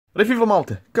Ora viva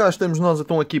malta, cá estamos nós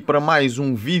então aqui para mais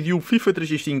um vídeo FIFA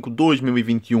 365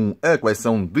 2021, a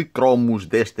coleção de cromos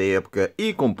desta época.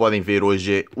 E como podem ver,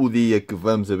 hoje é o dia que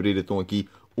vamos abrir então aqui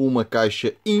uma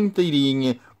caixa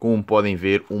inteirinha. Como podem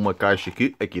ver, uma caixa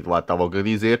que aqui de lado estava algo a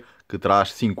dizer que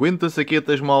traz 50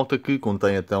 saquetas, malta, que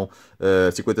contém então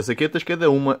 50 saquetas, cada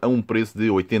uma a um preço de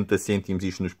 80 cêntimos,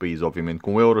 isto nos países obviamente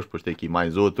com euros, depois tem aqui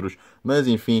mais outros, mas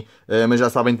enfim, mas já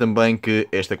sabem também que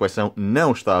esta coleção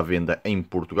não está à venda em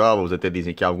Portugal. Eles até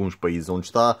dizem que há alguns países onde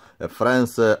está, a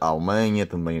França, a Alemanha,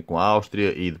 também com a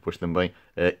Áustria e depois também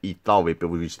a Itália,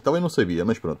 pelo visto. Itália não sabia,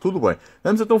 mas pronto, tudo bem.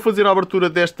 Vamos então fazer a abertura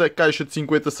desta caixa de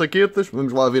 50 saquetas.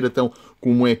 Vamos lá ver então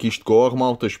como é que isto corre,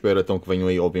 malta. Espero então que venham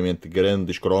aí, obviamente,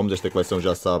 grandes cromos. Esta coleção,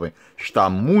 já sabem, está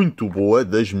muito boa,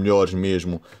 das melhores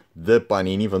mesmo da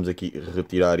Panini. Vamos aqui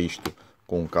retirar isto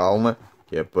com calma,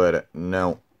 que é para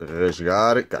não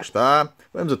rasgar. Cá está.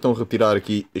 Vamos então retirar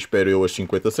aqui, espero eu, as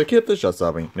 50 saquetas. Já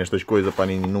sabem, nestas coisas a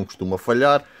Panini não costuma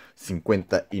falhar.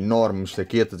 50 enormes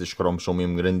saquetas, estes cromos são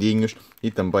mesmo grandinhos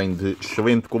e também de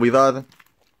excelente qualidade.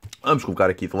 Vamos colocar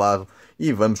aqui de lado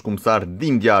e vamos começar de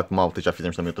imediato, malta. Já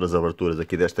fizemos também outras aberturas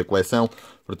aqui desta coleção,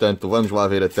 portanto vamos lá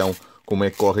ver então como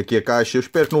é que corre aqui a caixa. Eu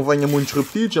espero que não venha muitos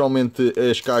repetidos. Geralmente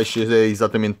as caixas é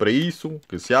exatamente para isso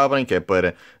que se abrem, que é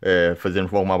para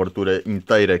fazermos logo uma abertura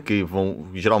inteira, que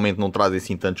geralmente não trazem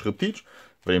assim tantos repetidos.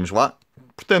 Veremos lá.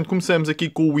 Portanto, começamos aqui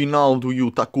com o Hinaldo e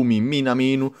o Takumi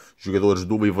Minamino, jogadores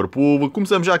do Liverpool.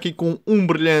 Começamos já aqui com um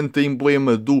brilhante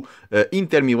emblema do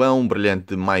Inter Milão, um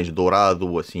brilhante mais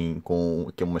dourado, assim,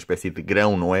 que é uma espécie de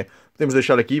grão, não é? Podemos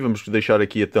deixar aqui, vamos deixar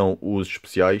aqui então os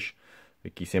especiais,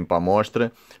 aqui sempre à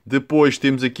mostra. Depois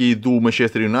temos aqui do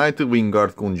Manchester United,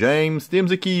 Lingard com James.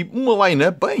 Temos aqui uma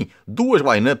line-up, bem, duas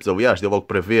line-ups, aliás, deu logo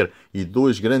para ver, e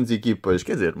duas grandes equipas,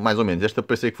 quer dizer, mais ou menos. Esta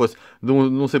pensei que fosse,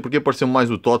 não sei porque, pareceu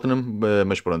mais o Tottenham,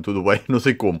 mas pronto, tudo bem, não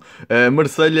sei como.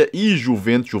 Marselha e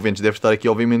Juventus. Juventus deve estar aqui,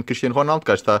 obviamente, Cristiano Ronaldo,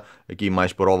 cá está, aqui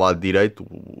mais para o lado direito,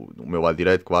 o meu lado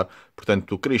direito, claro.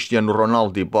 Portanto, Cristiano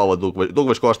Ronaldo e bola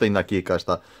Douglas Costa, ainda aqui, cá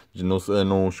está.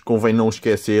 Convém não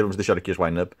esquecer, vamos deixar aqui as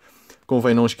line-up.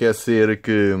 Convém não esquecer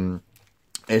que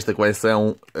esta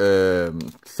coleção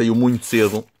saiu muito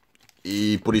cedo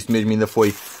e por isso mesmo ainda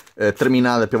foi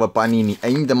terminada pela Panini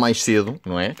ainda mais cedo,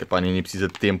 não é? Que a Panini precisa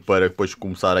de tempo para depois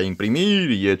começar a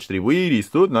imprimir e a distribuir e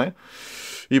isso tudo, não é?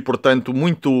 E portanto,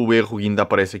 muito erro ainda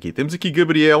aparece aqui. Temos aqui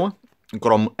Gabriela, um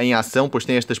cromo em ação, pois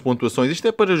tem estas pontuações. Isto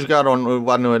é para jogar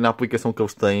lá na aplicação que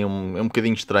eles têm, é um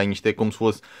bocadinho estranho. Isto é como se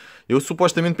fosse... Eu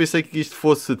supostamente pensei que isto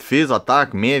fosse defesa,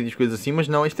 ataque, médios, coisas assim, mas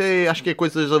não, isto é, acho que é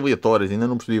coisas aleatórias, ainda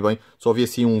não percebi bem. Só vi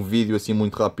assim um vídeo assim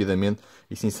muito rapidamente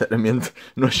e sinceramente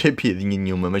não achei piadinha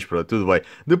nenhuma, mas pronto, tudo bem.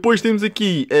 Depois temos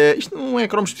aqui, isto não é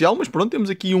cromo especial, mas pronto, temos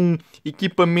aqui um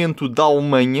equipamento da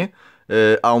Alemanha.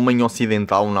 A Alemanha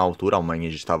Ocidental na altura, a Alemanha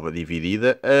já estava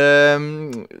dividida.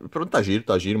 Pronto,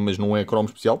 está giro, mas não é cromo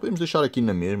especial. Podemos deixar aqui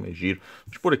na mesma, é giro.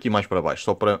 Vamos pôr aqui mais para baixo,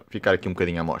 só para ficar aqui um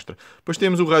bocadinho à mostra. Depois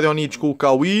temos o Radionites com o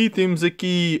Kawi. Temos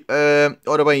aqui,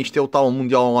 ora bem, isto é o tal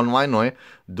Mundial Online, não é?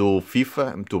 Do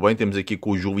FIFA, muito bem. Temos aqui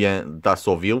com o Julian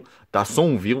Dassonville,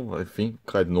 enfim,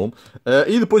 que raio de nome.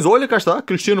 E depois, olha, cá está,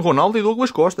 Cristiano Ronaldo e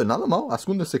Douglas Costa, nada mal. À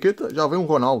segunda saqueta já vem um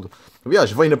Ronaldo.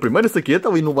 Aliás, vem na primeira saqueta,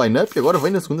 ali no line-up, e agora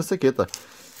vem na segunda saqueta.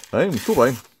 Muito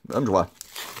bem, vamos lá.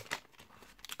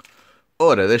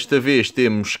 Ora, desta vez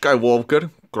temos Skywalker,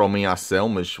 cromo em ação,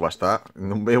 mas lá está.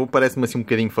 Parece-me assim um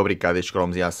bocadinho fabricado estes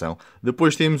cromos em ação.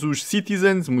 Depois temos os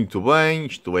Citizens, muito bem,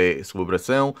 isto é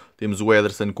celebração. Temos o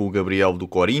Ederson com o Gabriel do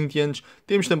Corinthians.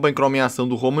 Temos também cromo em ação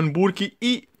do Roman Burki.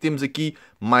 E temos aqui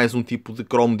mais um tipo de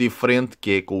cromo diferente,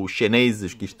 que é com os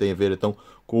chineses, que isto tem a ver então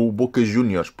com o Boca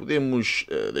Juniors. Podemos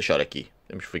deixar aqui,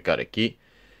 podemos ficar aqui.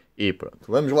 E pronto,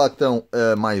 vamos lá então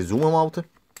a mais uma, malta.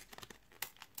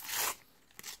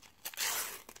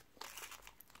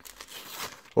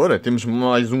 Ora, temos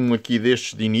mais um aqui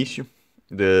destes de início.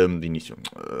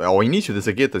 Ao início da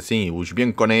saqueta, sim, os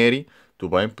Bianconeri.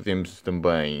 Tudo bem, podemos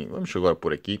também... Vamos agora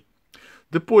por aqui.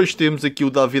 Depois temos aqui o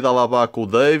David Alaba com o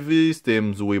Davis.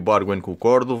 Temos o Ibargüen com o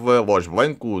Córdoba. Los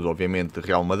Blancos, obviamente,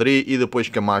 Real Madrid. E depois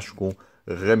Camacho com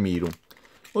Ramiro.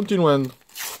 Continuando.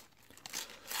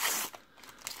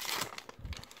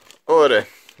 Ora...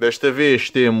 Desta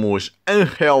vez temos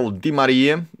Angel Di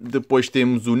Maria, depois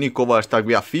temos o Nicolás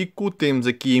Tagliafico, temos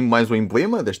aqui mais um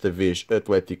emblema, desta vez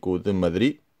Atlético de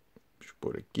Madrid, vamos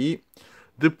por aqui.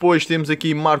 Depois temos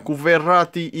aqui Marco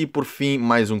Verratti e por fim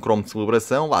mais um cromo de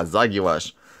celebração, Las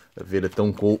Águilas, a ver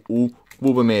então com o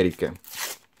Clube América.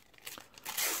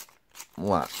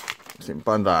 Vamos lá, sempre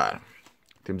a andar.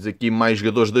 Temos aqui mais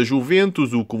jogadores da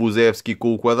Juventus, o Kulusevski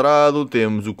com o quadrado,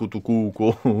 temos o Kutuku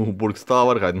com o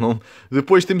Burgstaller,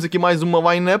 depois temos aqui mais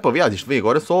uma line-up, aliás, isto vem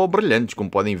agora só brilhantes,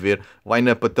 como podem ver,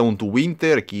 line-up então do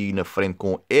Inter, aqui na frente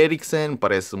com Eriksen,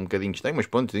 parece um bocadinho estranho, mas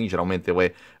pronto, sim, geralmente ele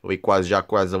é quase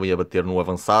ali a bater no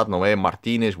avançado, não é?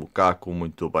 Martínez, Lukaku,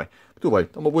 muito bem. Muito bem,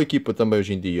 é uma boa equipa também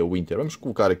hoje em dia, o Inter. Vamos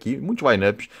colocar aqui muitos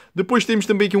line-ups. Depois temos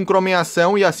também aqui um Cromo em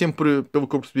ação e há sempre, pelo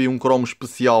que eu percebi, um Cromo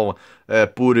especial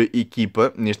por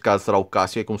equipa. Neste caso será o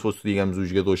Cássio, é como se fosse, digamos, o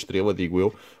jogador estrela, digo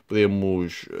eu.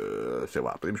 Podemos, sei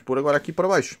lá, podemos pôr agora aqui para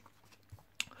baixo.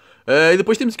 E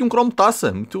depois temos aqui um Cromo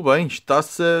taça, muito bem,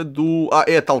 taça do...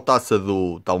 é a tal taça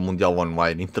do tal Mundial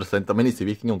Online, interessante, também nem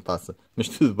sabia que tinham taça, mas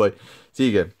tudo bem,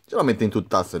 siga, geralmente tem tudo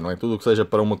taça, não é? Tudo o que seja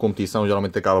para uma competição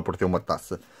geralmente acaba por ter uma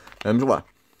taça. Vamos lá.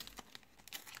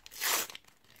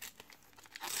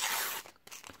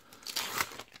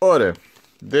 Ora,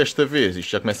 desta vez,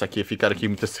 isto já começa aqui a ficar aqui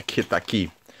muita saqueta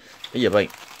aqui. Ia bem,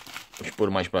 vamos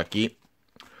pôr mais para aqui.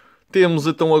 Temos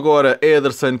então agora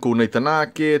Ederson com o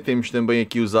Neitanake, temos também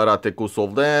aqui o Zarate com o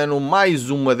Soldano, mais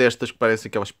uma destas que parece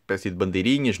aquela espécie de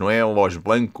bandeirinhas, não é? Los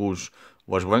Blancos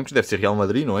deve ser Real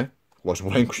Madrid, não é? Los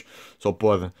Blancos, só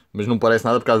pode, mas não parece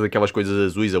nada por causa daquelas coisas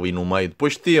azuis ali no meio.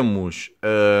 Depois temos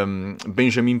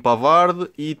Benjamin Pavard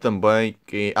e também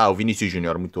o Vinícius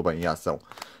Júnior, muito bem, em ação.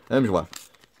 Vamos lá.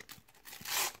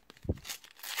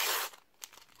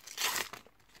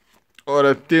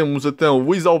 Ora, temos então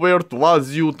Luís Alberto,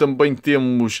 Lazio, também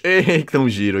temos... que tão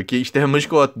giro aqui, isto é a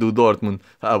mascote do Dortmund,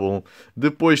 bom.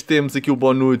 Depois temos aqui o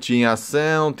Bonucci em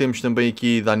ação, temos também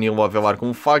aqui Danilo Avelar com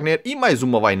o Fagner e mais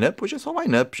uma line-up, hoje é só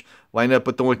line-ups. Line-up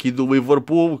então aqui do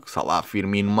Liverpool, Salah,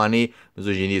 Firmino, Mané, mas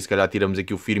hoje em dia se calhar tiramos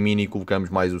aqui o Firmino e colocamos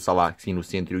mais o Salah assim no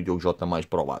centro e o Diogo Jota mais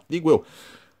para o lado. Digo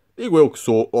eu que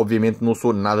sou, obviamente não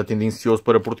sou nada tendencioso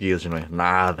para portugueses, não é?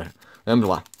 Nada. Vamos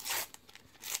lá.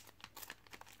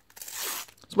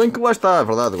 Se bem que lá está, é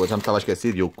verdade, agora já me estava a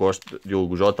esquecer,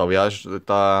 Diogo Jota, aliás,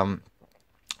 está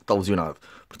lesionado.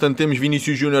 Portanto, temos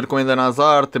Vinícius Júnior com o Eden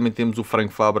Hazard, também temos o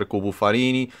Frank Fabra com o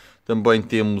Buffarini, também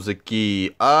temos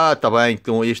aqui... está bem,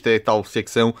 então esta é a tal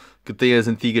secção que tem as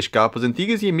antigas capas,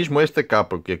 antigas e é mesmo esta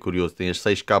capa, o que é curioso, tem as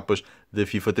 6 capas da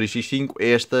FIFA 365,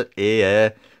 esta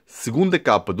é a segunda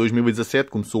capa, 2017,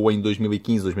 começou em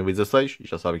 2015, 2016, e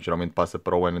já sabem que geralmente passa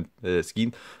para o ano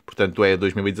seguinte, portanto é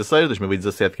 2016,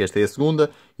 2017 que esta é a segunda,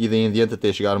 e daí em diante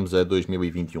até chegarmos a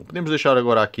 2021. Podemos deixar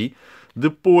agora aqui.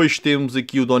 Depois temos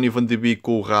aqui o Donny van de Beek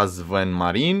com o Razvan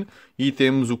Marin, e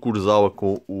temos o Kurzawa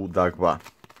com o Dagba.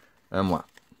 Vamos lá.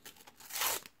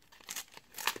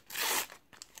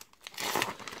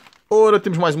 Ora,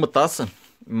 temos mais uma taça.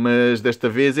 Mas desta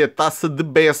vez é a taça de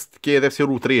Best, que deve ser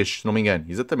o 3, se não me engano.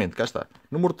 Exatamente, cá está.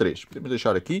 Número 3. Podemos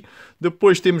deixar aqui.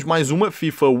 Depois temos mais uma,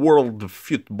 FIFA World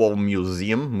Football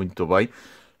Museum. Muito bem.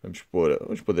 Vamos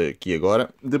pôr aqui agora.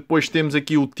 Depois temos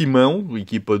aqui o Timão,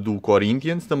 equipa do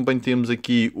Corinthians. Também temos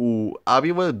aqui o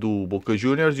Ávila, do Boca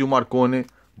Juniors. E o Marcone,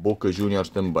 Boca Juniors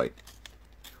também.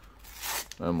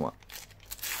 Vamos lá.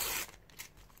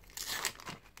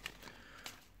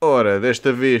 Ora,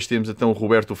 desta vez temos então o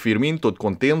Roberto Firmino, todo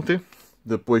contente.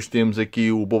 Depois temos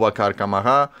aqui o Boubacar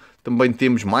Kamara. Também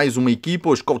temos mais uma equipa,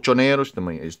 os Colchoneros.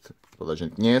 Também este toda a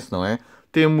gente conhece, não é?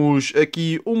 Temos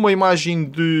aqui uma imagem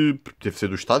deve ser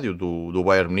do estádio, do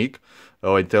Bayern Munique.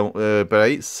 Ou então, espera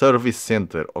aí, Service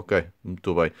Center. Ok,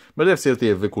 muito bem. Mas deve ser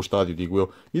ter a ver com o estádio, digo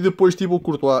eu. E depois Thibaut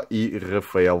Courtois e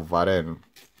Rafael Varane.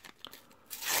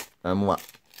 Vamos lá.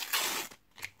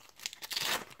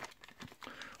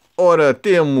 Ora,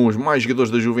 temos mais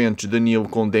jogadores da Juventus, Danilo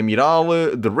com Demiral,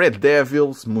 The Red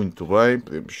Devils, muito bem,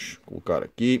 podemos colocar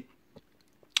aqui.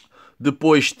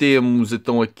 Depois temos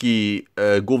então aqui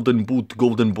Golden Boot,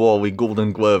 Golden Ball e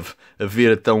Golden Glove, a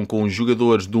ver então com os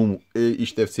jogadores do,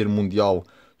 isto deve ser Mundial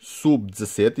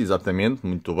Sub-17, exatamente,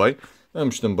 muito bem.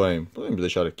 Vamos também, podemos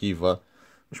deixar aqui, vá,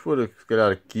 vamos pôr se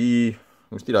calhar aqui...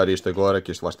 Vamos tirar este agora, que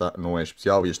este lá está, não é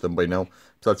especial, e este também não.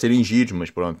 Apesar de serem giros, mas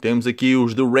pronto. Temos aqui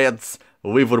os do Reds,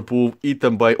 Liverpool e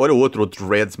também... Olha, outros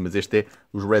Reds, mas este é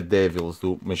os Red Devils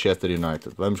do Manchester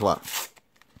United. Vamos lá.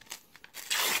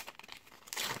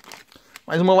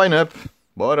 Mais uma line-up.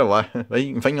 Bora lá.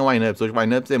 Venham line-ups. Hoje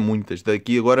line-ups é muitas.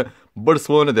 Daqui agora,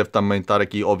 Barcelona deve também estar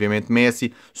aqui, obviamente,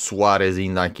 Messi. Suárez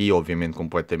ainda aqui, obviamente,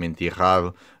 completamente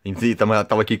errado. E também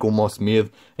estava aqui com o nosso medo.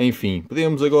 Enfim,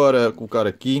 podemos agora colocar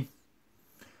aqui...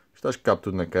 Acho que cabe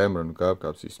tudo na câmera, não cabe?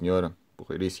 Cabe sim senhora,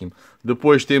 porreiríssimo.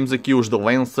 Depois temos aqui os The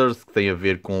Lancers, que tem a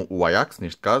ver com o Ajax,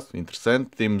 neste caso,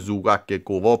 interessante. Temos o Gake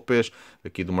com o Lopes,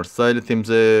 aqui do Marselha. Temos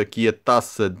aqui a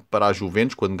taça para a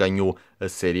Juventus, quando ganhou a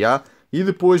Série A. E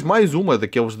depois mais uma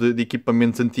daqueles de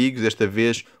equipamentos antigos, desta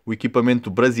vez o equipamento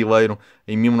brasileiro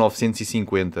em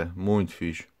 1950. Muito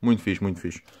fixe, muito fixe, muito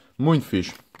fixe. Muito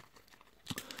fixe.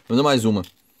 Vamos a mais uma.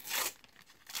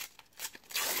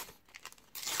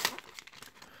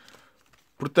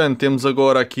 Portanto, temos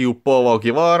agora aqui o Paulo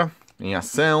Aguilar em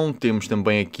ação. Temos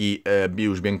também aqui a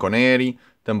Bios Benconeri.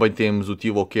 Também temos o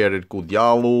Tilo Kerrer com o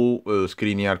Diallo, o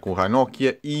Skriniar com o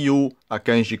Ranocchia e o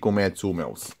Akanji com o Mets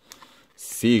Hummels.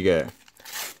 Siga.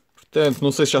 Portanto,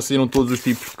 não sei se já saíram todos os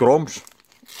tipos de cromos.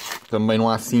 Também não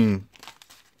há assim...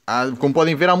 como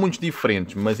podem ver, há muitos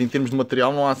diferentes, mas em termos de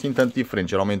material não há assim tanto diferente.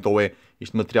 Geralmente ou é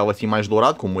este material assim mais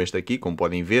dourado, como este aqui, como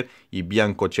podem ver, e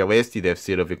Bianco Celesti, deve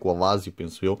ser a ver com a Lazio,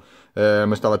 penso eu.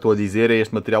 Mas estava a dizer, é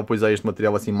este material, pois é este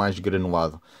material assim mais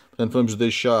granulado. Portanto, vamos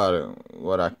deixar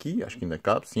agora aqui, acho que ainda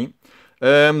cabe, sim.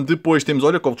 Depois temos,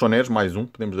 olha, colchoneros, mais um,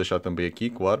 podemos deixar também aqui,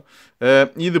 claro.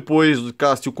 E depois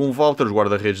Cássio com o Walter, os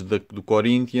guarda-redes do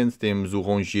Corinthians. Temos o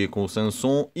Rongier com o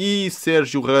Sanson e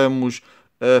Sérgio Ramos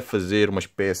a fazer uma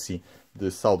espécie de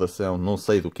saudação, não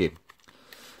sei do quê.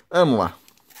 Vamos lá.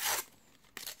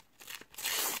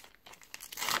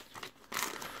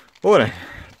 Ora,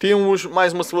 temos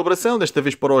mais uma celebração, desta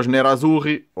vez para os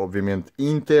Nerazzurri, obviamente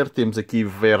Inter. Temos aqui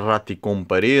Verratti com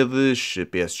Paredes,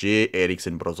 PSG,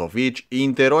 Eriksen, Brozovic,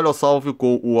 Inter. Olha o Sálvio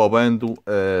com o Obando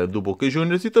do Boca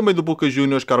Juniors e também do Boca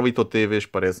Juniors, Carlito Tevez,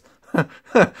 parece.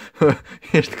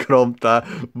 Este cromo está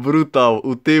brutal.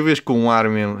 O Tevez com um ar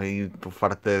mesmo, estou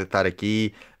farto de estar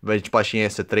aqui, mas despachem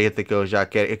essa treta que eu já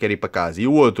quero ir para casa. E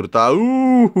o outro está,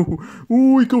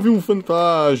 ui, que eu vi um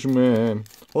fantasma,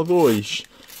 ou dois.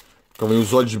 Com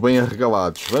os olhos bem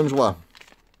arregalados. Vamos lá.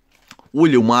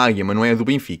 Olha, uma águia, mas não é do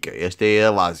Benfica. Esta é a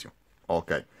Lazio.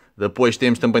 Ok. Depois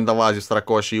temos também da Lazio,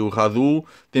 Stracocha e o Radu.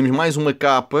 Temos mais uma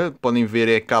capa. Podem ver,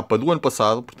 é a capa do ano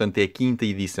passado. Portanto, é a quinta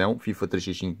edição. FIFA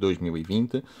 365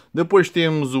 2020. Depois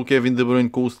temos o Kevin De Bruyne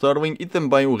com o Sterling. E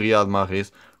também o Riyad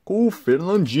Mahrez com o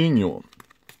Fernandinho.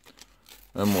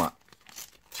 Vamos lá.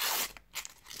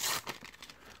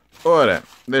 Ora,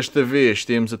 desta vez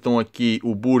temos então aqui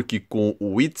o Burki com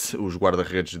o Witz, os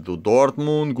guarda-redes do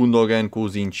Dortmund, Gundogan com o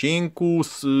Zinchenko,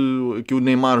 aqui o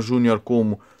Neymar Júnior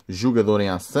como jogador em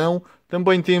ação.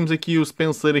 Também temos aqui o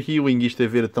Spencer Healing, isto a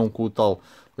ver então com o tal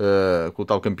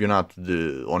campeonato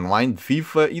online de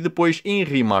FIFA. E depois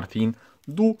Henry Martin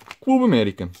do Clube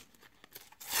América.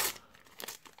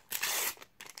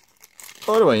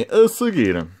 Ora bem, a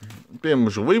seguir...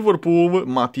 temos Liverpool,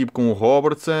 Matip com o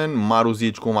Robertson,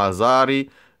 Maruzic com o Azari,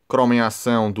 Cromo em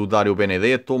ação do Dario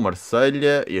Benedetto,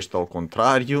 Marselha, este ao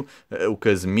contrário, o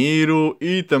Casemiro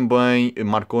e também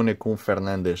Marcone com o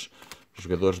Fernandes,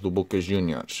 jogadores do Boca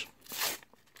Juniors.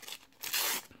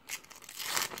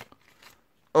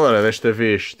 Ora, desta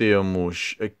vez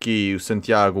temos aqui o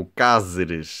Santiago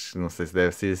Cáceres, não sei se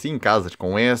deve ser assim, Cáceres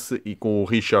com S, e com o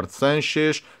Richard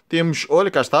Sanchez. Temos,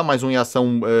 olha, cá está, mais um em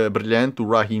ação brilhante, o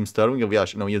Raheem Sterling,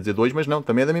 aliás, não ia dizer dois, mas não,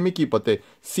 também é da mesma equipa, até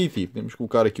City. Podemos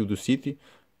colocar aqui o do City,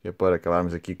 que é para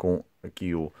acabarmos aqui com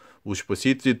os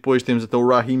espacitos. E depois temos até o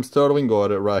Raheem Sterling,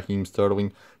 ora, Raheem Sterling,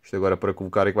 isto agora para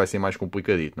colocar é que vai ser mais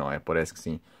complicadito, não é? Parece que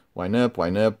sim. Line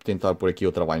up, tentar por aqui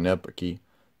outra line up, aqui,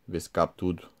 ver se cabe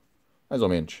tudo. Mais ou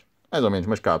menos,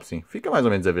 mas cabe sim. Fica mais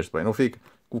ou menos a ver-se bem, não fica?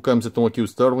 Colocamos então aqui o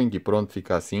Sterling e pronto,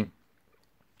 fica assim.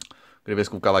 Queria ver se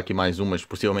colocava aqui mais um, mas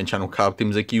possivelmente já não cabe.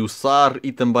 Temos aqui o Sar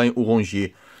e também o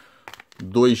Rongier.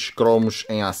 Dois cromos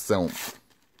em ação.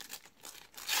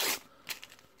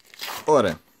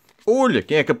 Ora, olha,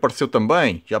 quem é que apareceu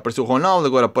também? Já apareceu o Ronaldo,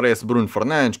 agora aparece Bruno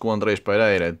Fernandes com o Andrés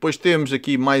Pereira. Depois temos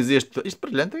aqui mais este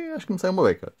brilhante, acho que me sai uma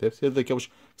beca. Deve ser daqueles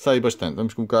que sai bastante.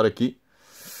 Vamos colocar aqui.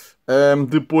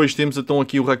 Depois temos então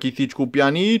aqui o Rakitic com o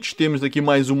Pjanic. Temos aqui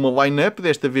mais uma line-up,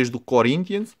 desta vez do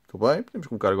Corinthians. Muito bem, podemos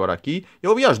colocar agora aqui.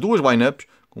 Eu havia as duas line-ups,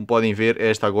 como podem ver,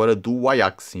 esta agora do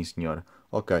Ajax, sim senhora.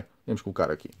 Ok, podemos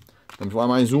colocar aqui. Vamos lá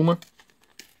mais uma.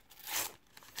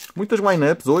 Muitas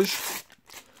line-ups hoje.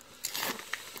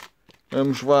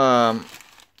 Vamos lá.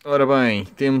 Ora bem,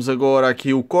 temos agora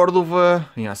aqui o Córdoba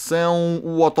em ação.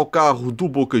 O autocarro do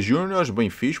Boca Juniors, bem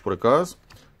fixe por acaso.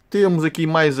 Temos aqui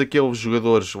mais aqueles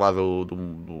jogadores lá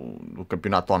do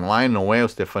campeonato online, não é? O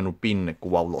Stefano Pina com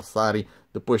o Al-Lossari.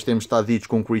 Depois temos Tadic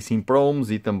com Christian Promes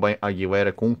e também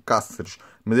Aguilera com Cáceres.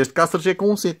 Mas este Cáceres é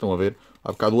com um C, estão a ver?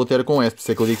 Há bocado o outro era com S, por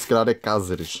isso é que eu digo que se calhar é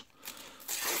Cáceres.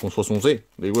 Como se fosse um Z,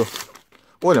 digo eu.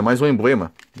 Olha, mais um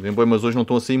emblema. Os emblemas hoje não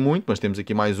estão assim muito, mas temos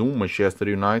aqui mais um, Manchester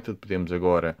United. Podemos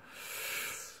agora,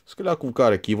 se calhar,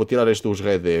 colocar aqui. Vou tirar este dos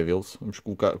Red Devils. Vamos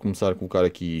começar a colocar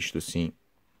aqui isto assim.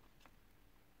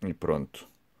 E pronto.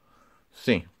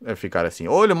 Sim, vai ficar assim.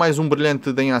 Olha, mais um brilhante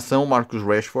em ação, Marcus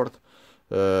Rashford.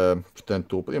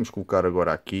 Portanto, podemos colocar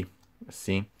agora aqui,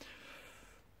 assim.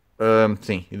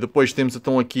 Sim, e depois temos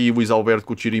então aqui o Luís Alberto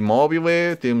com o Ciro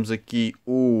Immobile, temos aqui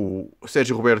o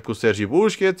Sérgio Roberto com o Sérgio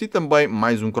Busquets e também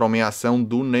mais um cromo em ação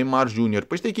do Neymar Júnior.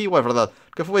 Depois tem aqui, é verdade,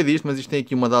 nunca falei disto, mas isto tem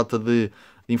aqui uma data de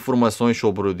informações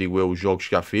sobre, digo eu, os jogos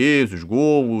que já fez, os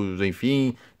golos,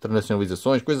 enfim,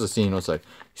 internacionalizações, coisas assim, não sei.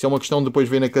 Isso é uma questão de depois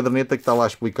ver na caderneta que está lá a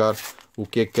explicar o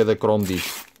que é que cada cromo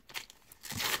diz.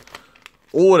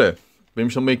 Ora,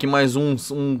 vemos também aqui mais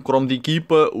um cromo de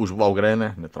equipa, os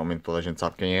Blaugrana, naturalmente toda a gente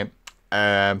sabe quem é.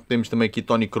 Temos também aqui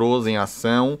Toni Kroos em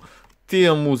ação.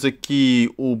 Temos aqui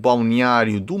o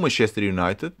balneário do Manchester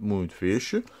United, muito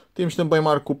fixe. Temos também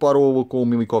Marco Parola com o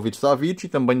Milinkovic-Savic e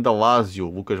também da Lazio,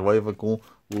 Lucas Leiva com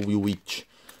o Liuic.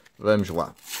 Vamos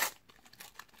lá.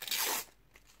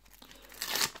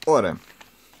 Ora,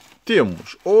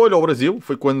 temos, olha o Brasil,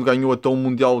 foi quando ganhou até o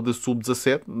Mundial de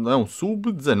Sub-17, não,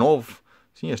 Sub-19.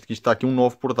 Sim, este aqui está aqui um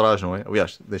 9 por trás, não é?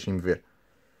 Aliás, deixem-me ver.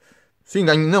 Sim,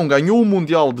 ganhou o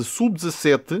Mundial de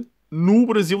Sub-17 no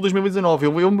Brasil 2019.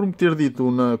 Eu lembro-me de ter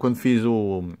dito, quando fiz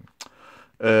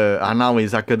a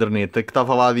análise à caderneta, que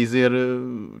estava lá a dizer...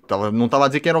 não estava a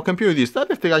dizer que era o campeão. Eu disse,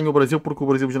 deve ter ganho o Brasil, porque o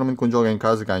Brasil geralmente quando joga em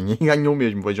casa ganha. E ganhou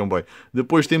mesmo, vejam bem.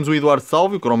 Depois temos o Eduardo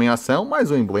Salvio, cromo em ação,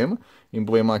 mais um emblema.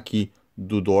 Emblema aqui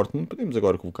do Dortmund. Podemos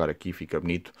agora colocar aqui, fica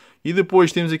bonito. E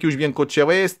depois temos aqui os Bianco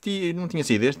Celesti. Não tinha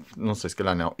sido este? Não sei, se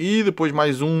calhar não. E depois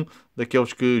mais um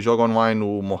daqueles que jogam online,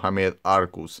 o Mohamed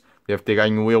Arcos. Deve ter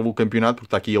ganho ele o campeonato, porque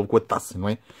está aqui ele com a taça, não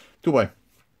é? Muito bem.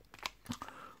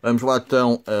 Vamos lá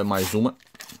então a mais uma.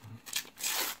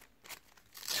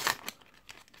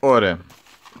 Ora,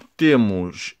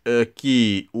 temos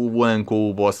aqui o Luan com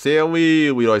o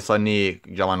Bocelli, o Leroy Sané,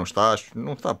 que já lá não está,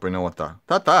 não está, pois não está.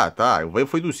 Está, ele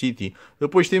foi do City.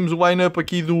 Depois temos o line-up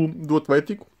aqui do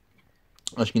Atlético,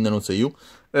 acho que ainda não saiu.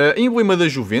 Emblema da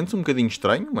Juventus, um bocadinho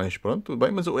estranho, mas pronto, tudo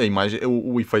bem. Mas a imagem,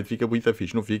 o efeito fica muito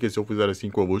fixe, não fica? Se eu fizer assim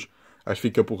com a luz, acho que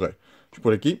fica porreiro. Vamos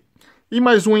por aqui. E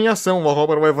mais um em ação, o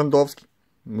Robert Lewandowski.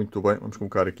 Muito bem, vamos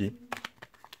colocar aqui.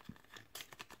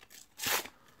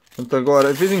 Portanto,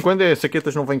 agora, de vez em quando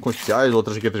saquetas não vêm com especiais,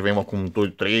 outras saquetas vêm lá com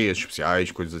 2, 3 especiais,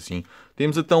 coisas assim.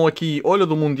 Temos então aqui, olha,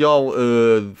 do Mundial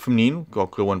feminino, que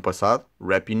ocorreu o ano passado,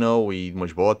 Rapinoe e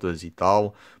umas botas e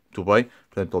tal, muito bem.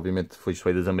 Portanto, obviamente,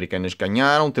 foi das americanas que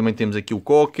ganharam. Também temos aqui o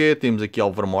Coque, temos aqui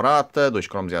Álvaro Morata, 2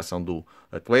 cromos de ação do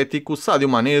Atlético, Sadio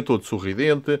Mané, todo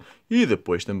sorridente. E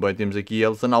depois também temos aqui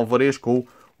Elson Alvarez com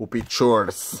o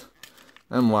Pictures.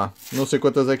 Vamos lá, não sei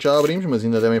quantas é que já abrimos, mas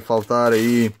ainda devem faltar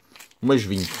aí... umas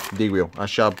 20, digo eu.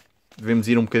 Acho que devemos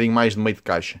ir um bocadinho mais de meio de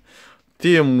caixa.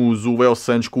 Temos o El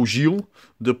Santos com o Gil.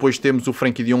 Depois temos o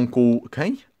Frenkie de Jong com o...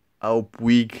 quem? O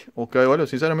Puig. Ok, olha,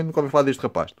 sinceramente nunca ouvi falar deste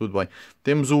rapaz. Tudo bem.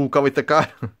 Temos o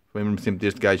Caletacar. Lembro-me sempre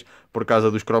deste gajo. Por causa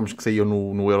dos cromos que saíam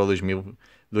no Euro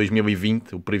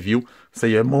 2020. O preview.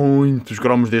 Saía muitos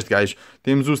cromos deste gajo.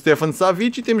 Temos o Stefan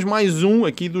Savic. E temos mais um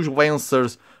aqui dos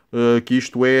Lancers. Que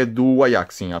isto é do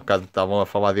Ajax. Sim, há bocado estavam a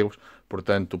falar deles.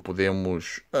 Portanto,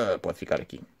 podemos... pode ficar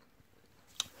aqui.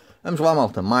 Vamos lá,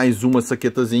 malta. Mais uma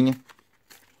saquetazinha.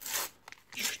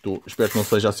 Espero que não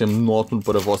seja assim monótono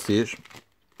para vocês.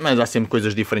 Mas há sempre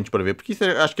coisas diferentes para ver. Porque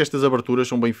acho que estas aberturas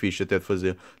são bem fixe até de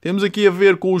fazer. Temos aqui a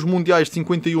ver com os Mundiais de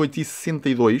 58 e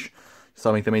 62.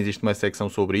 Sabem que também existe uma secção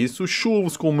sobre isso.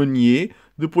 Schulz com o Meunier.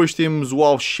 Depois temos o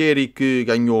Al-Sheri que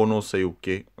ganhou não sei o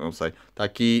quê. Não sei. Está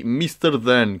aqui Mr.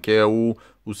 Dan, que é o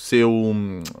seu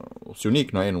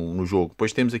nick, não é? No jogo.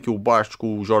 Depois temos aqui o Bastos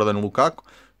com o Jordan Lukaku.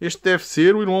 Este deve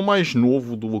ser o irmão mais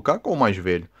novo do Lukaku ou o mais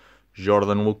velho?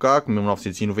 Jordan Lukaku,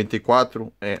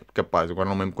 1994. É capaz, agora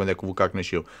não lembro quando é que o Lukaku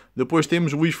nasceu. Depois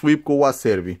temos Luís Filipe com o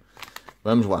Acerbi.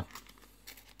 Vamos lá.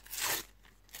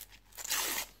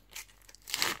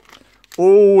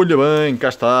 Olha bem, cá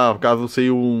está. Há bocado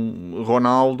saiu um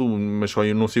Ronaldo, mas só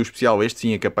não sei o especial. Este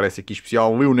sim é que aparece aqui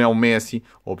especial. Lionel Messi.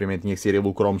 Obviamente tinha que ser ele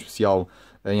o cromo especial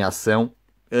em ação.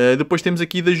 Depois temos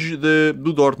aqui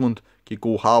do Dortmund. Aqui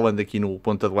com o Haaland aqui no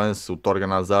ponta de lança. O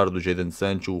Torgan Hazard, o Jadon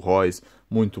Sancho, o Royce.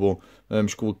 Muito bom.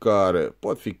 Vamos colocar...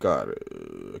 pode ficar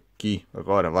aqui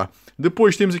agora, vá.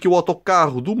 Depois temos aqui o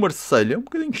autocarro do Marselha. Um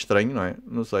bocadinho estranho, não é?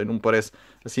 Não sei, não me parece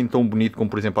assim tão bonito como,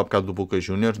 por exemplo, há bocado do Boca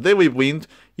Juniors. Daily Blind.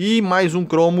 E mais um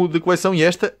cromo de coleção. E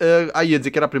esta... ia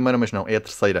dizer que era a primeira, mas não. É a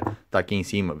terceira. Está aqui em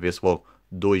cima. Vê-se logo.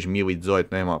 2018,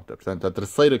 não é, malta? Portanto, a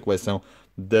terceira coleção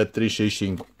da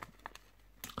 365.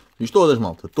 Diz todas,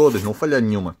 malta. Todas. Não falha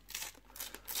nenhuma.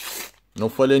 Não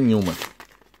falha nenhuma.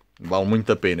 Vale muito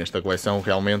a pena esta coleção,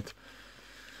 realmente.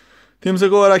 Temos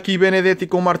agora aqui Benedetti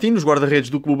com o Martins, os guarda-redes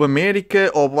do Clube América.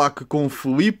 Oblak com o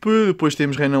Felipe. Depois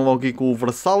temos Renan Logui com o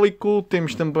Versálico.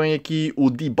 Temos também aqui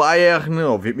o Di Bayern.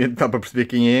 Obviamente dá para perceber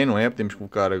quem é, não é? Podemos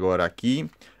colocar agora aqui.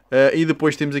 E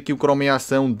depois temos aqui o cromo em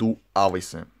ação do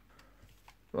Alisson.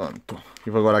 Pronto. E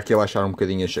vou agora aqui abaixar um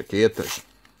bocadinho as chaquetas.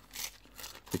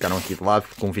 Ficaram aqui de lado,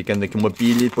 ficam ficando aqui uma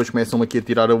pilha e depois começam aqui a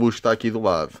tirar a luz que está aqui do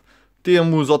lado.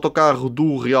 Temos o autocarro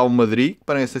do Real Madrid, que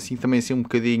parece assim também assim um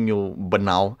bocadinho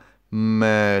banal,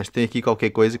 mas tem aqui qualquer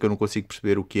coisa que eu não consigo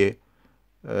perceber o que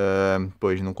é.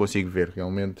 Pois não consigo ver,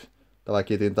 realmente. Estava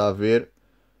aqui a tentar ver.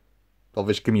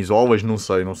 Talvez camisolas, não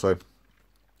sei.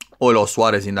 Olha o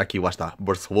Suárez ainda aqui, lá está,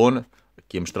 Barcelona.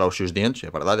 Aqui a mostrar os seus dentes, é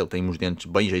verdade, ele tem uns dentes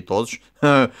bem jeitosos.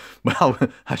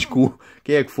 Acho que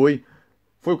quem é que foi?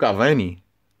 Foi o Cavani?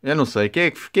 Eu não sei,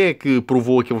 quem é que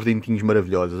provou aqueles dentinhos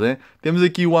maravilhosos, é? Temos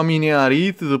aqui o Amine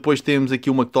Harit, depois temos aqui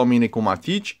o McTominay com o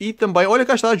Matic e também, olha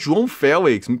cá está, João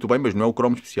Félix, muito bem, mas não é o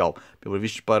Cromos especial. Pelo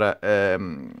visto para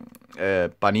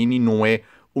Panini não é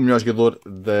o melhor jogador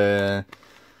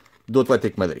do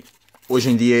Atlético de Madrid. Hoje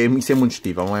em dia isso é muito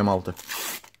estível, não é, malta?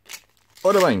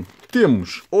 Ora bem,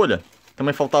 temos, olha,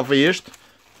 também faltava este,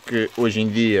 que hoje em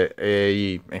dia é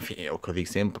aí, enfim, é o que eu digo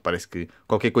sempre, parece que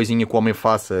qualquer coisinha que o homem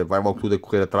faça vai logo tudo a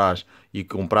correr atrás e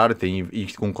comprar, tem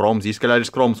isto com cromos, e se calhar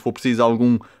este cromo, se for preciso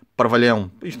algum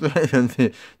parvalhão, isto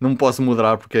não posso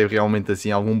moderar porque é realmente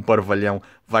assim, algum parvalhão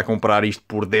vai comprar isto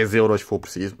por 10 euros se for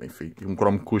preciso, enfim, um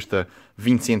cromo que custa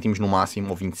 20 cêntimos no máximo,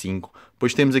 ou 25.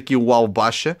 Depois temos aqui o Al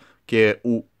Baixa, que é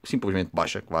o, simplesmente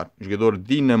Baixa, claro, jogador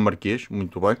dinamarquês,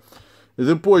 muito bem.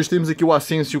 Depois temos aqui o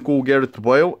Asensio com o Gareth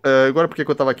Bale. Agora porque é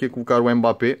que eu estava aqui a colocar o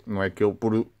Mbappé? Não é que eu,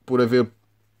 por haver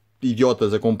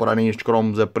idiotas a comprarem estes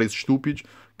cromos a preços estúpidos,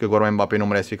 que agora o Mbappé não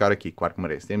merece ficar aqui. Claro que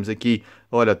merece. Temos aqui,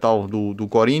 olha, tal do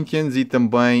Corinthians e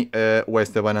também o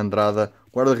Esteban Andrada,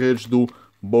 guarda-redes do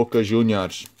Boca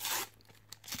Juniors.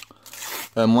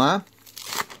 Vamos lá.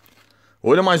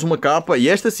 Olha, mais uma capa, e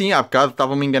esta sim, há bocado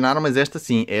estava-me a enganar, mas esta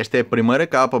sim, esta é a primeira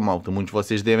capa, malta. Muitos de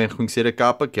vocês devem reconhecer a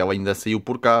capa, que ela ainda saiu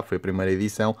por cá, foi a primeira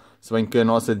edição, se bem que a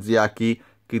nossa dizia aqui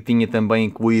que tinha também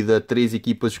incluída 3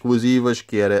 equipas exclusivas,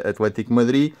 que era Atlético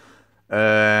Madrid,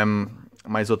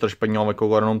 mais outra espanhola que eu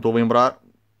agora não me estou a lembrar,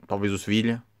 talvez o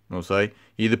Sevilha, não sei,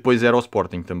 e depois era o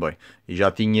Sporting também, e já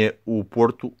tinha o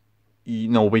Porto. E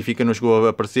não, o Benfica não chegou a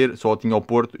aparecer, só tinha o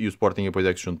Porto e o Sporting depois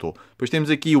é que se juntou. Depois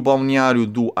temos aqui o balneário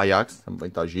do Ajax, também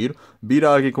está giro.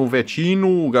 Biraghi com o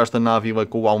Vecino, o Gasta Návila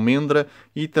com o Almendra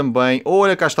e também,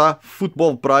 olha cá está,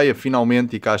 futebol de praia,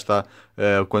 finalmente, e cá está,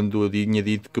 quando eu tinha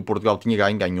dito que Portugal tinha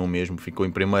ganho, ganhou mesmo, ficou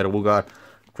em primeiro lugar,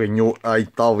 ganhou a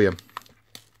Itália.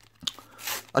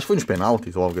 Acho que foi nos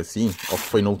penaltis ou algo assim, ou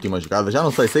foi na última jogada, já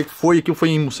não sei, sei que foi, aquilo foi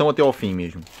emoção até ao fim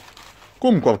mesmo.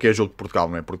 Como qualquer jogo de Portugal,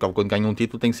 não é? Portugal, quando ganha um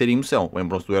título, tem que ser emoção.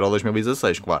 Lembram-se do Euro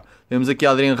 2016, claro. Temos aqui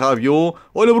Adrien Rabiot.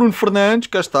 Olha Bruno Fernandes,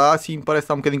 cá está. Assim, parece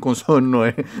estar um bocadinho com sono, não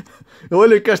é?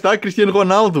 Olha, cá está Cristiano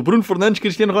Ronaldo. Bruno Fernandes,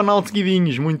 Cristiano Ronaldo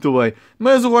seguidinhos. Muito bem.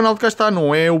 Mas o Ronaldo cá está,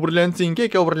 não é o brilhantezinho. Quem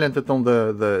é o brilhante então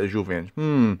da Juventus?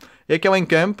 É aquele em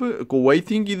campo, com o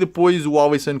Waiting, e depois o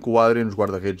Alisson com o Adrien, nos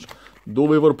guarda-redes do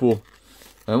Liverpool.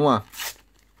 Vamos lá.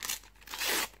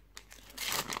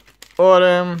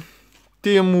 Ora...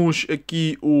 Temos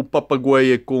aqui o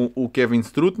Papagueia com o Kevin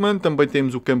Strootman, também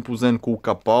temos o Campuzano com o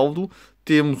Capaldo,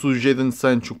 temos o Jadon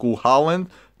Sancho com o Haaland,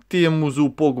 temos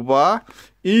o Pogba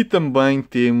e também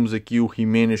temos aqui o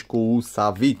Jiménez com o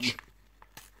Savic.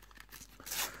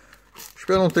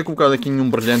 Espero não ter colocado aqui nenhum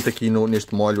brilhante aqui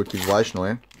neste molho aqui de baixo, não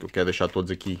é? Que eu quero deixar todos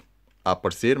aqui a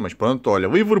aparecer, mas pronto, olha,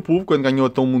 Liverpool, quando ganhou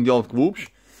até o Mundial de Clubes,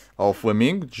 ao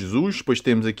Flamengo, de Jesus. Depois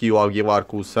temos aqui o Aguilar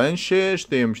com o Sanchez.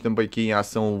 Temos também aqui em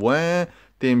ação o Luan.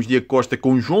 Temos Diego Costa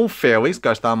com o João Félix.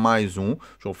 Cá está mais um.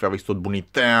 João Félix todo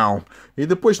bonitão. E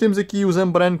depois temos aqui o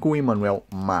Zambrano com o Emmanuel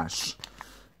Mas.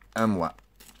 Vamos lá.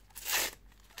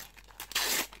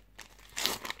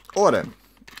 Ora,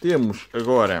 temos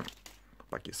agora...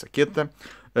 aqui a Saqueta.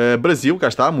 Brasil, cá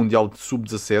está. Mundial de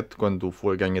Sub-17. Quando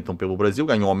foi ganho então pelo Brasil.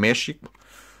 Ganhou ao México.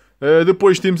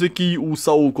 Depois temos aqui o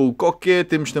Saúl com o Coquet,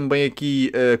 temos também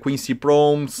aqui Quincy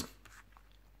Promes.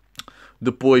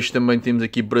 Depois também temos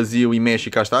aqui Brasil e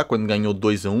México, cá está, quando ganhou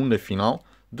 2-1 na final.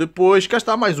 Depois cá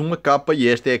está mais uma capa, e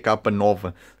esta é a capa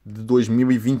nova de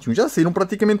 2021. Já saíram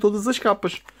praticamente todas as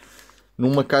capas.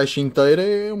 Numa caixa inteira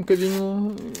é um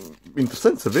bocadinho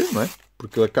interessante saber, não é?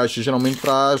 Porque a caixa geralmente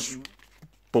traz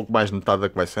pouco mais de metade da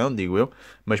coleção, digo eu.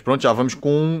 Mas pronto, já vamos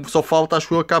com... Só falta,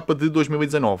 acho eu, a capa de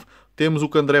 2019. Temos o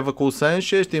Candreva com o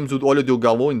Sanchez, temos o... Olha o Diogo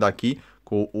Galo ainda aqui,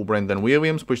 com o Brandon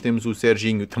Williams. Depois temos o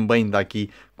Serginho também ainda aqui,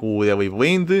 com o Deli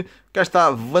Blind. Cá está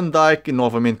Van Dijk,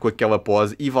 novamente com aquela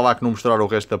pose. E vá lá que não mostraram o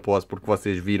resto da pose, porque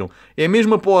vocês viram. É a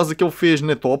mesma pose que ele fez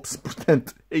na Tops,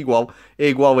 portanto, é igual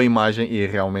a imagem. E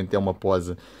realmente é uma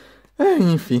pose...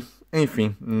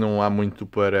 Enfim, não há muito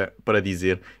para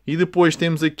dizer. E depois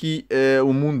temos aqui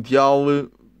o Mundial,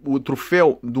 o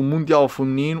troféu do Mundial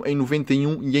Feminino em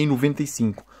 91 e em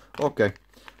 95. Ok,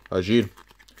 a giro.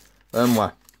 Vamos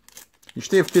lá.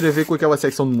 Isto deve ter a ver com aquela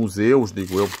secção de museus,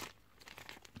 digo eu.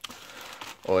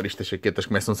 Ora, estas chaquetas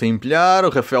começam-se a empilhar. O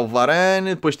Rafael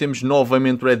Varane. Depois temos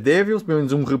novamente Red Devils. Pelo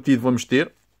menos um repetido vamos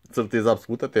ter. De certeza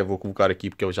absoluta. Até vou colocar aqui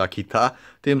porque ele já aqui está.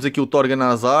 Temos aqui o Torgan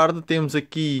Hazard. Temos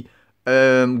aqui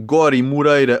Gori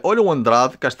Moreira. Olha o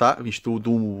Andrade. Cá está. Isto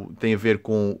tem a ver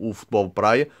com o futebol de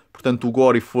praia. Portanto, o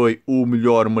Gori foi o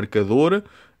melhor marcador.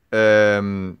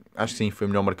 Acho que sim, foi o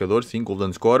melhor marcador, sim,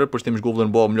 Golden Scorer. Depois temos Golden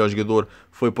Ball, o melhor jogador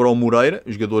foi para o Moreira,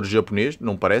 jogador japonês,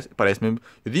 não parece? Parece mesmo.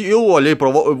 Eu olhei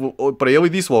para ele e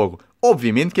disse logo,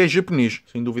 obviamente que é japonês,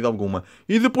 sem dúvida alguma.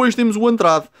 E depois temos o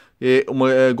Andrade,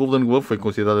 a Golden Glove, foi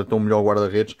considerada tão melhor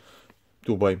guarda-redes.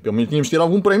 Tudo bem, pelo menos tínhamos de ter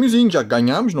algum prémiozinho, já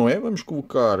ganhámos, não é? Vamos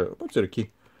colocar, pode ser aqui.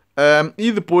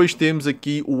 E depois temos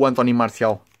aqui o Anthony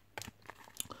Martial,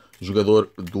 jogador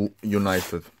do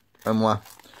United. Vamos lá.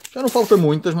 Já não falta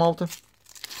muitas, malta.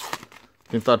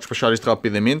 Tentar despachar isto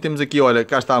rapidamente. Temos aqui, olha,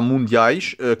 cá está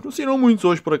Mundiais, que não saíram muitos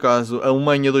hoje por acaso. A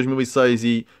Alemanha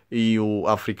 2006 e o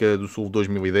África do Sul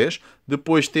 2010.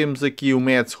 Depois temos aqui o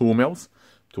Mats Hummels.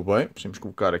 Muito bem, podemos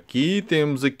colocar aqui.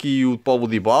 Temos aqui o Paulo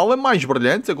Dybala, mais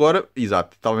brilhantes agora.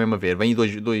 Exato, estava mesmo a ver. Vem aí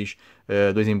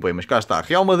dois emblemas. Cá está,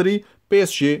 Real Madrid,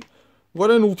 PSG.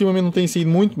 Agora ultimamente não tem saído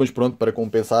muito, mas pronto, para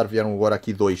compensar vieram agora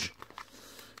aqui dois.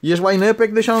 E as line-up é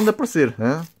que deixaram de aparecer.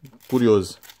 Hein?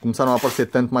 Curioso. Começaram a aparecer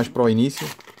tanto mais para o início.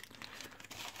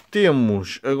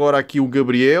 Temos agora aqui o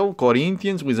Gabriel,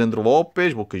 Corinthians, Lisandro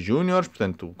Lopes, Boca Juniors,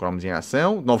 portanto, Cromos em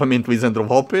ação. Novamente Lisandro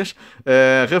Lopes.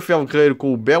 Rafael Guerreiro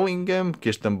com o Bellingham, que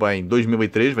este também,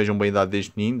 2003. Vejam bem a idade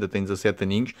deste menino, ainda tem 17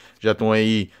 aninhos. Já estão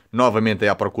aí, novamente,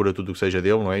 à procura de tudo o que seja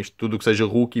dele, não é? Isto, tudo o que seja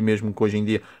rookie, mesmo que hoje em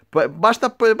dia... Basta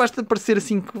parecer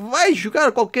assim que vai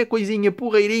jogar qualquer coisinha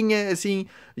porreirinha, assim,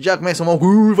 já começam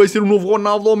logo, vai ser o novo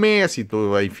Ronaldo ou Messi,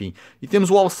 enfim. E temos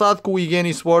o Alçado com o Igeni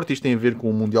Sport, isto tem a ver com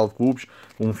o Mundial de Clubes.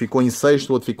 Um ficou em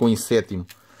sexto, o outro ficou em sétimo.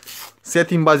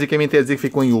 Sétimo basicamente é dizer que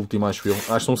ficou em último, acho eu.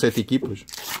 Acho que são 7 equipas.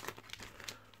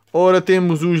 Ora,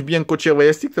 temos os Bianco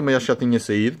Celesti, que também acho que já tinha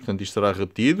saído, portanto isto será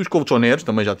repetido. Os Colchoneros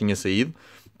também já tinha saído.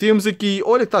 Temos aqui,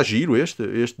 olha, está giro este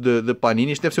da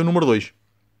Panini, este deve ser o número 2.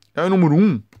 É o número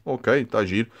 1. Ok, está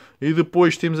giro. E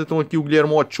depois temos então aqui o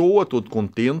Guilherme Ochoa, todo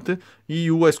contente.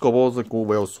 E o Escobosa com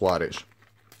o El Soares.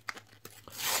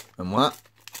 Vamos lá.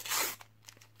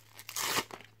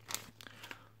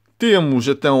 Temos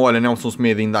então, olha, Nelson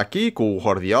Semedo ainda aqui, com o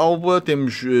Jordi Alba.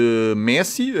 Temos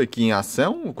Messi aqui em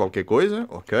ação, qualquer coisa,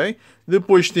 ok.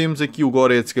 Depois temos aqui o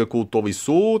Goretzka com o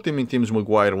Tolisso. Também temos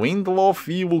Maguire, Lindelof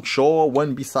e Luke Shaw,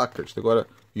 Wan-Bissaka. Isto agora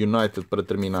United para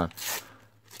terminar.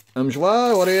 Vamos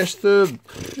lá, ora esta...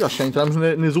 Já entramos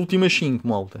nas últimas 5,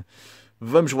 malta.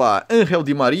 Vamos lá, Angel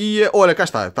Di Maria. Olha, cá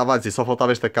está, estava a dizer, só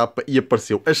faltava esta capa e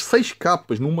apareceu. As 6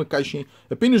 capas numa caixa,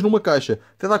 apenas numa caixa.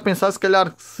 Até dá a pensar, se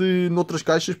calhar, se noutras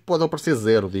caixas pode aparecer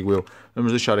 0, digo eu.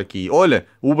 Vamos deixar aqui. Olha,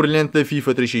 o brilhante da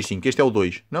FIFA 365. Este é o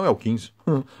 2. Não, é o 15.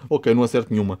 Ok, não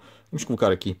acerto nenhuma. Vamos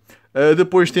colocar aqui.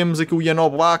 Depois temos aqui o Jan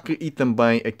Oblak e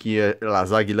também aqui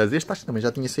as Águilas. Este acho que também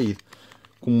já tinha saído.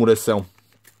 Comemoração.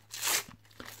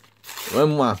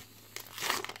 Vamos lá.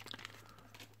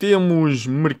 Temos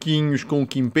Marquinhos com o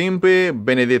Kimpembe,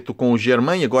 Benedetto com o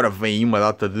Germain. Agora vem aí uma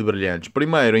data de brilhantes.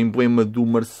 Primeiro, emblema do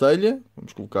Marselha.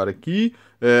 Vamos colocar aqui.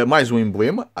 Mais um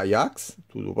emblema, Ajax.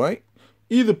 Tudo bem.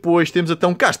 E depois temos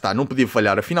então, cá está, não podia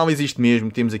falhar. Afinal existe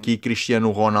mesmo. Temos aqui Cristiano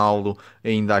Ronaldo,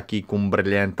 ainda aqui como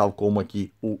brilhante, tal como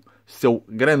aqui o seu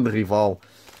grande rival,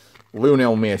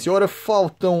 Lionel Messi. Ora,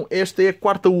 faltam... Esta é a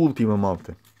quarta última,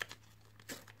 malta.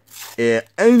 É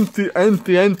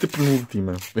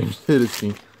antepenúltima. Vamos dizer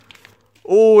assim.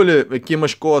 Olha, aqui a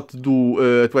mascote do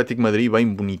Atlético de Madrid, bem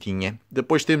bonitinha.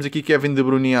 Depois temos aqui Kevin De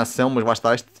Bruyne em ação, mas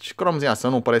basta, estes cromos em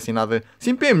ação não parecem nada...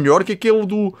 Sempre é melhor que aquele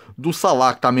do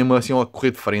Salah, que está mesmo assim a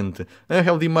correr de frente.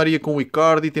 Angel Di Maria com o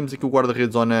Icardi, temos aqui o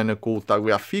guarda-redes Onana com o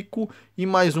Tagliafico e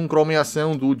mais um cromo em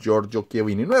ação do Giorgio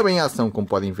Chiellini. Não é bem em ação, como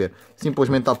podem ver,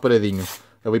 simplesmente está paradinho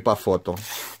ali para a foto.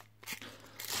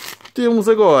 Temos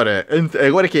agora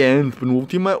que é a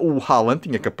antepenúltima, o Haaland,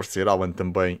 tinha que aparecer, Haaland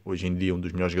também, hoje em dia um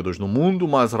dos melhores jogadores do mundo,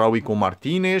 Mazraoui com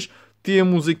Martínez.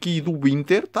 Temos aqui do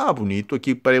Inter, está bonito,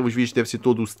 aqui para os vistos deve ser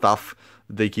todo o staff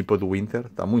da equipa do Inter,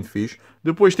 está muito fixe.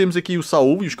 Depois temos aqui o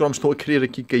Saúl, e os cromos estão a querer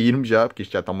aqui cair-me já, porque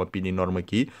isto já está uma pilha enorme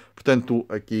aqui. Portanto,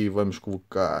 aqui vamos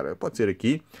colocar, pode ser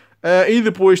aqui. E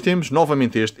depois temos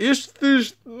novamente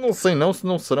estes, não sei não, se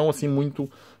não serão assim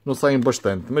muito, não saem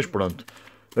bastante, mas pronto.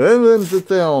 Vamos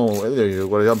então,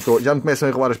 agora já me começam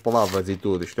a enrolar as palavras e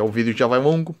tudo. Isto é um vídeo que já vai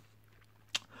longo.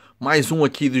 Mais um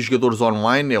aqui dos jogadores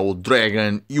online, é o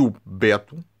Dragon e o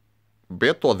Beto.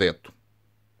 Beto ou Deto?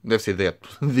 Deve ser Deto,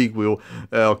 digo eu.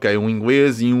 Ok, um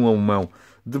inglês e um alemão.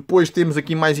 Depois temos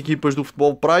aqui mais equipas do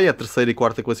futebol praia, a terceira e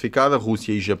quarta classificada,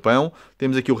 Rússia e Japão.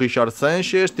 Temos aqui o Richard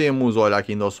Sanchez, temos, olha,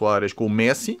 aqui ainda o Soares com o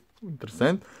Messi,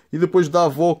 interessante. E depois da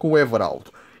avó com o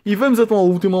Everaldo. E vamos então à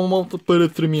última malta para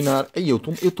terminar. Aí eu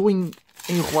estou a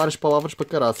enrolar as palavras para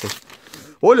caraças.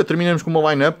 Olha, terminamos com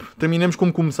uma line-up. Terminamos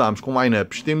como começámos, com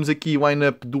line-ups. Temos aqui o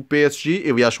line-up do PSG.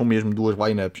 Aliás, são mesmo duas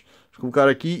line-ups. Vou colocar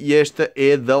aqui. E esta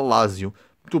é da Lazio.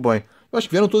 Muito bem. Eu acho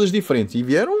que vieram todas diferentes. E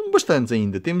vieram bastantes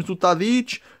ainda. Temos o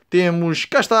Tadic. Temos,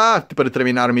 cá está, para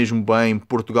terminar mesmo bem,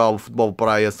 Portugal, futebol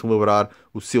praia, a celebrar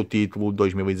o seu título de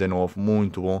 2019.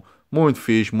 Muito bom. Muito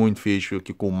fixe.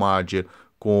 Aqui com o Madger,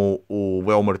 com o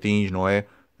Léo Martins, não é?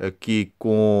 Aqui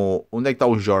com... Onde é que está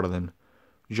o Jordan?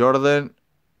 Jordan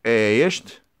é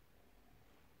este?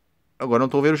 Agora não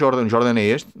estou a ver o Jordan. Jordan é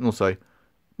este? Não sei.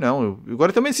 Não, eu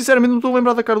agora também sinceramente não estou a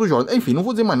lembrar da cara do Jordan. Enfim, não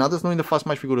vou dizer mais nada, senão ainda faço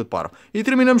mais figura de paro. E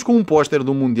terminamos com um póster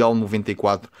do Mundial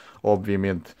 94,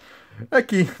 obviamente.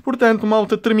 Aqui, portanto,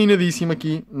 malta, terminadíssima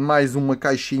aqui. Mais uma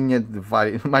caixinha de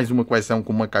várias... Mais uma coleção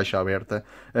com uma caixa aberta.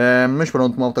 Mas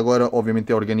pronto, malta, agora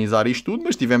obviamente é organizar isto tudo.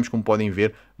 Mas tivemos, como podem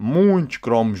ver, muitos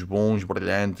cromos bons,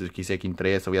 brilhantes, que isso é que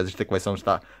interessa. Aliás, esta coleção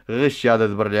está recheada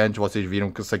de brilhantes. Vocês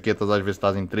viram que saquetas às vezes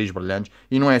trazem 3 brilhantes.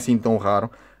 E não é assim tão raro.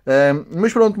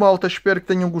 Mas pronto, malta, espero que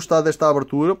tenham gostado desta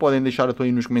abertura. Podem deixar então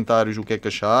aí nos comentários o que é que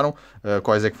acharam,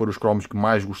 quais é que foram os cromos que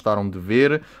mais gostaram de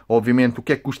ver, obviamente o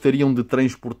que é que gostariam de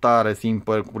transportar assim,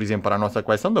 para, por exemplo, para a nossa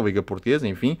coleção da Liga Portuguesa,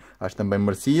 enfim, acho que também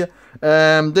merecia.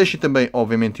 Deixem também,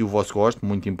 obviamente, o vosso gosto,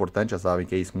 muito importante, já sabem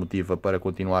que é isso que motiva para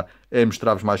continuar a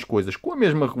mostrar-vos mais coisas com a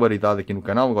mesma regularidade aqui no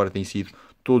canal. Agora tem sido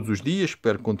todos os dias,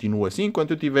 espero que continue assim.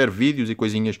 Enquanto eu tiver vídeos e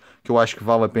coisinhas que eu acho que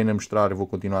vale a pena mostrar, eu vou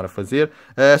continuar a fazer.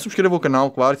 Subscrevam o canal,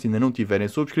 claro, se ainda não tiverem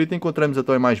subscrito. Encontramos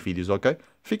até mais vídeos, ok?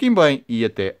 Fiquem bem e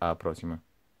até à próxima.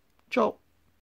 Tchau!